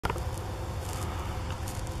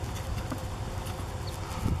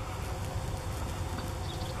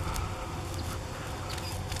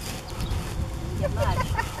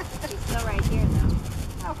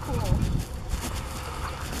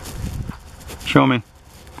Show me.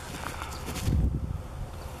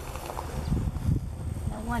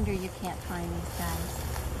 No wonder you can't find these guys.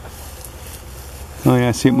 Oh yeah,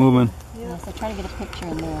 I see it moving. Yes, I try to get a picture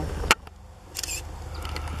in there.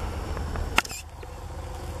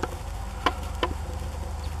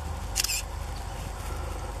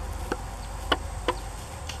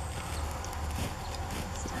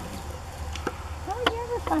 How would you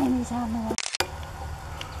ever find these out in the wild?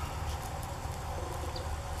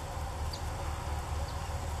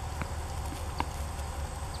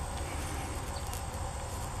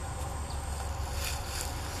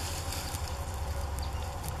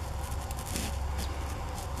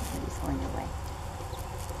 He's going your way.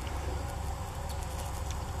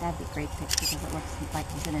 That'd be a great picture because it looks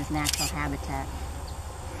like he's in his natural habitat.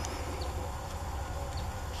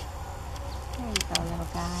 There you go, little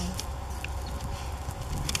guy.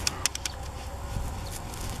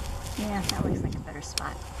 Yeah, that looks like a better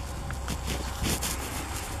spot.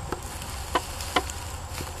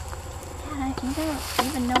 Yeah,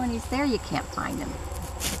 even knowing he's there, you can't find him.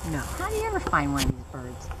 No. How do you ever find one of these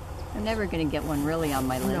birds? I'm never going to get one really on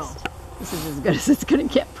my list. No. This is as good as it's going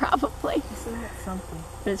to get, probably. Isn't that something?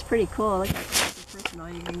 But it's pretty cool. Look how personal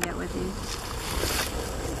you can get with these.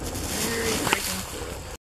 Very, very